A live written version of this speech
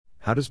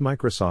How does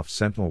Microsoft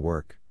Sentinel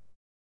work?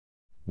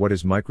 What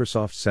is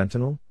Microsoft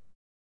Sentinel?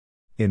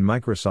 In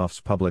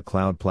Microsoft's public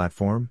cloud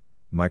platform,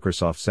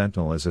 Microsoft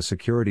Sentinel is a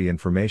security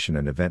information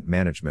and event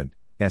management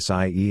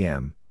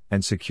 (SIEM)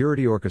 and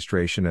security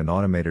orchestration and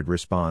automated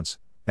response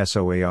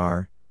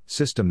 (SOAR)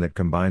 system that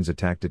combines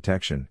attack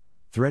detection,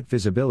 threat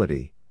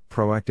visibility,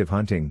 proactive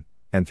hunting,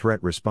 and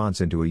threat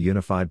response into a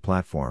unified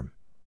platform.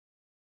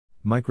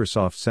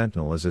 Microsoft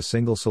Sentinel is a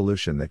single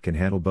solution that can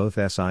handle both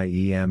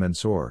SIEM and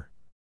SOAR.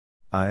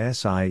 A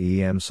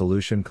SIEM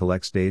solution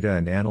collects data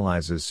and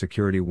analyzes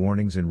security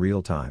warnings in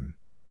real time.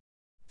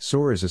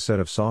 SOAR is a set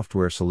of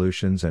software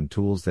solutions and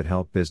tools that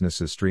help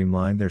businesses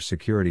streamline their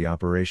security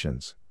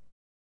operations.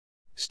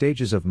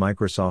 Stages of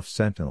Microsoft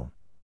Sentinel.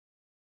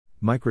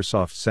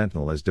 Microsoft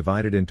Sentinel is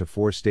divided into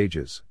 4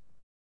 stages.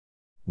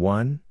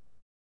 1.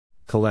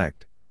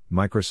 Collect.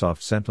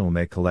 Microsoft Sentinel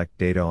may collect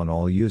data on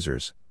all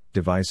users,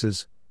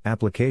 devices,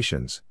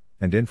 applications,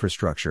 and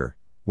infrastructure,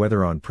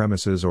 whether on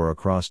premises or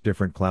across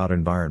different cloud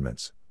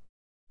environments.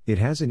 It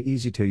has an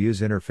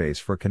easy-to-use interface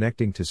for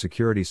connecting to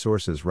security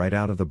sources right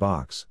out of the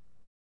box.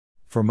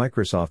 For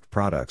Microsoft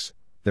products,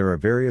 there are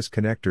various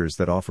connectors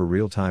that offer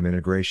real-time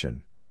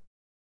integration.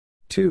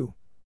 2.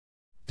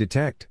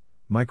 Detect.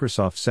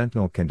 Microsoft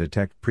Sentinel can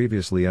detect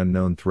previously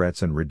unknown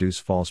threats and reduce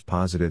false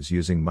positives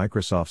using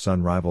Microsoft's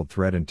unrivaled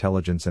threat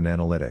intelligence and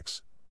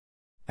analytics.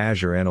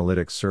 Azure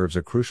Analytics serves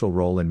a crucial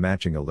role in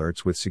matching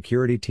alerts with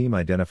security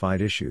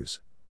team-identified issues.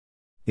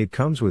 It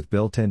comes with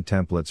built-in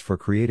templates for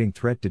creating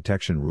threat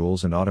detection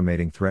rules and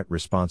automating threat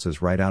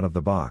responses right out of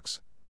the box.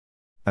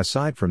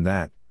 Aside from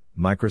that,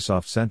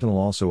 Microsoft Sentinel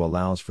also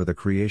allows for the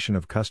creation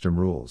of custom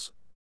rules.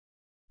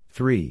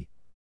 3.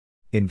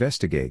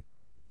 Investigate.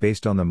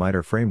 Based on the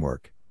MITRE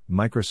framework,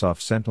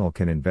 Microsoft Sentinel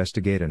can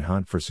investigate and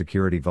hunt for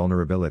security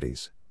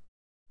vulnerabilities.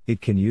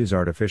 It can use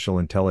artificial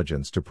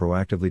intelligence to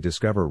proactively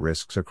discover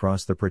risks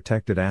across the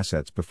protected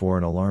assets before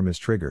an alarm is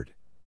triggered.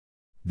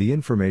 The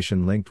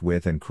information linked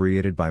with and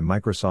created by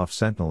Microsoft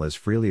Sentinel is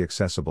freely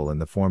accessible in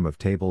the form of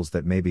tables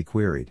that may be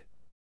queried.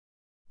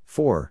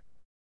 4.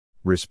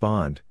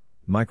 Respond.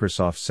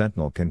 Microsoft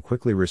Sentinel can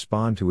quickly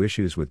respond to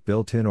issues with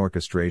built-in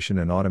orchestration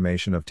and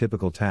automation of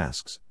typical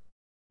tasks.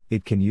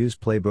 It can use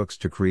playbooks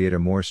to create a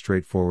more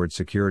straightforward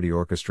security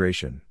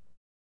orchestration.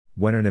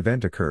 When an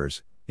event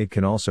occurs, it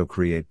can also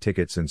create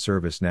tickets in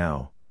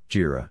ServiceNow,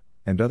 Jira,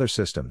 and other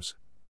systems.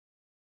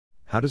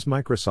 How does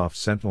Microsoft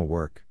Sentinel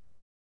work?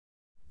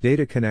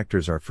 Data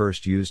connectors are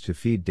first used to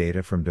feed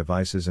data from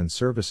devices and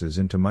services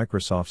into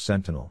Microsoft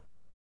Sentinel.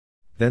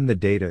 Then the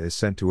data is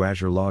sent to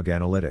Azure Log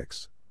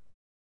Analytics.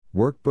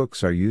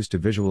 Workbooks are used to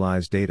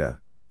visualize data,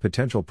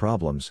 potential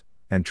problems,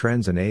 and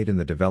trends and aid in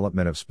the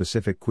development of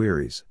specific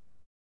queries.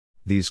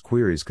 These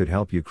queries could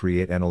help you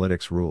create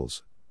analytics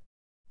rules.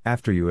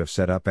 After you have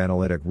set up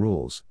analytic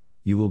rules,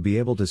 you will be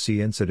able to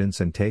see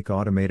incidents and take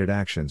automated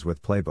actions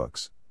with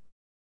playbooks.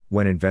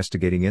 When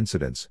investigating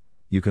incidents,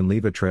 you can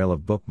leave a trail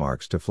of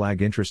bookmarks to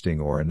flag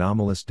interesting or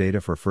anomalous data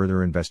for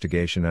further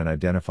investigation and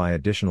identify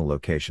additional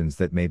locations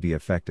that may be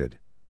affected.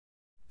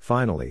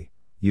 Finally,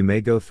 you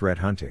may go threat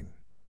hunting.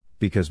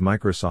 Because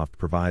Microsoft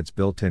provides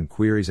built-in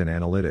queries and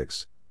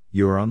analytics,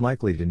 you are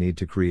unlikely to need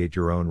to create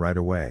your own right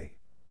away.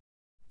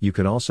 You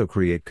can also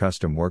create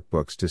custom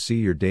workbooks to see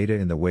your data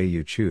in the way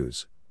you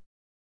choose.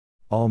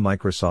 All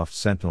Microsoft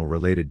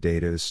Sentinel-related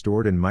data is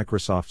stored in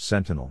Microsoft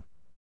Sentinel.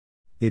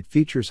 It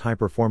features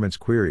high-performance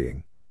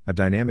querying, a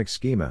dynamic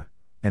schema,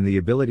 and the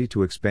ability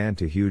to expand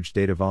to huge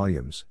data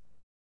volumes.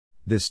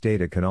 This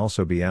data can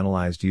also be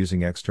analyzed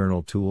using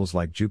external tools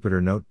like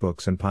Jupyter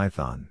Notebooks and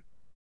Python.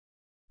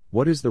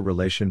 What is the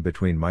relation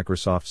between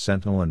Microsoft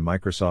Sentinel and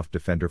Microsoft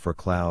Defender for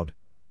Cloud,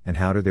 and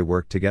how do they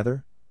work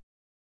together?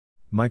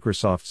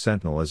 Microsoft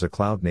Sentinel is a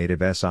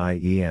cloud-native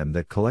SIEM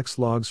that collects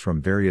logs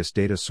from various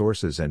data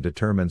sources and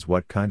determines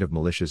what kind of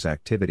malicious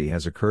activity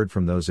has occurred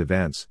from those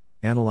events,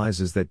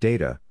 analyzes that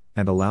data,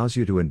 and allows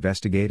you to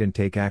investigate and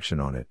take action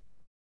on it.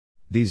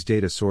 These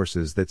data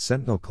sources that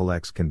Sentinel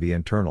collects can be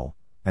internal,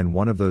 and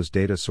one of those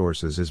data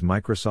sources is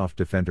Microsoft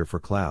Defender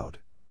for Cloud.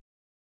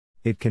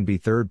 It can be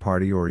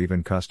third-party or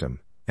even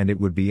custom, and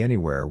it would be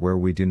anywhere where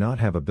we do not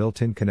have a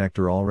built-in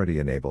connector already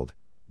enabled,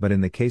 but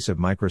in the case of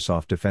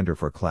Microsoft Defender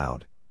for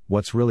Cloud,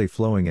 what's really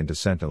flowing into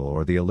Sentinel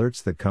are the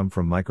alerts that come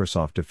from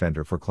Microsoft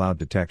Defender for Cloud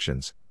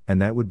detections, and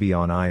that would be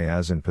on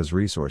IaaS and PaaS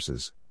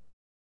resources.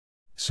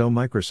 So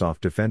Microsoft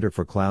Defender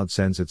for Cloud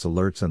sends its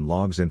alerts and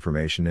logs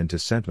information into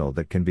Sentinel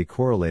that can be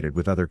correlated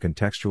with other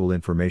contextual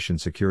information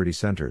security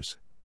centers.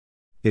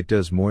 It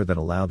does more than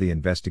allow the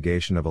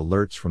investigation of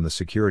alerts from the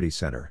security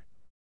center.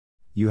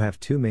 You have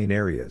 2 main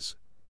areas.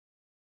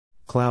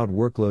 Cloud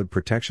Workload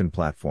Protection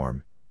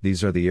Platform.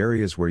 These are the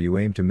areas where you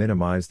aim to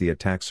minimize the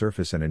attack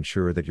surface and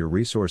ensure that your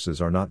resources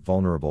are not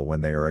vulnerable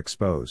when they are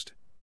exposed.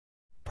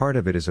 Part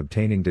of it is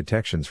obtaining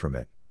detections from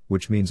it,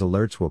 which means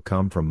alerts will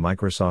come from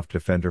Microsoft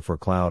Defender for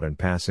Cloud and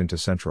pass into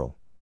Central.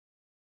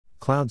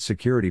 Cloud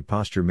Security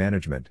Posture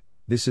Management.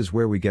 This is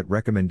where we get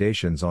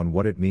recommendations on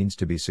what it means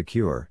to be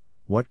secure,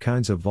 what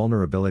kinds of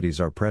vulnerabilities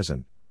are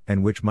present,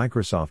 and which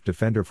Microsoft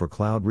Defender for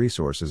Cloud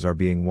resources are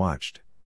being watched.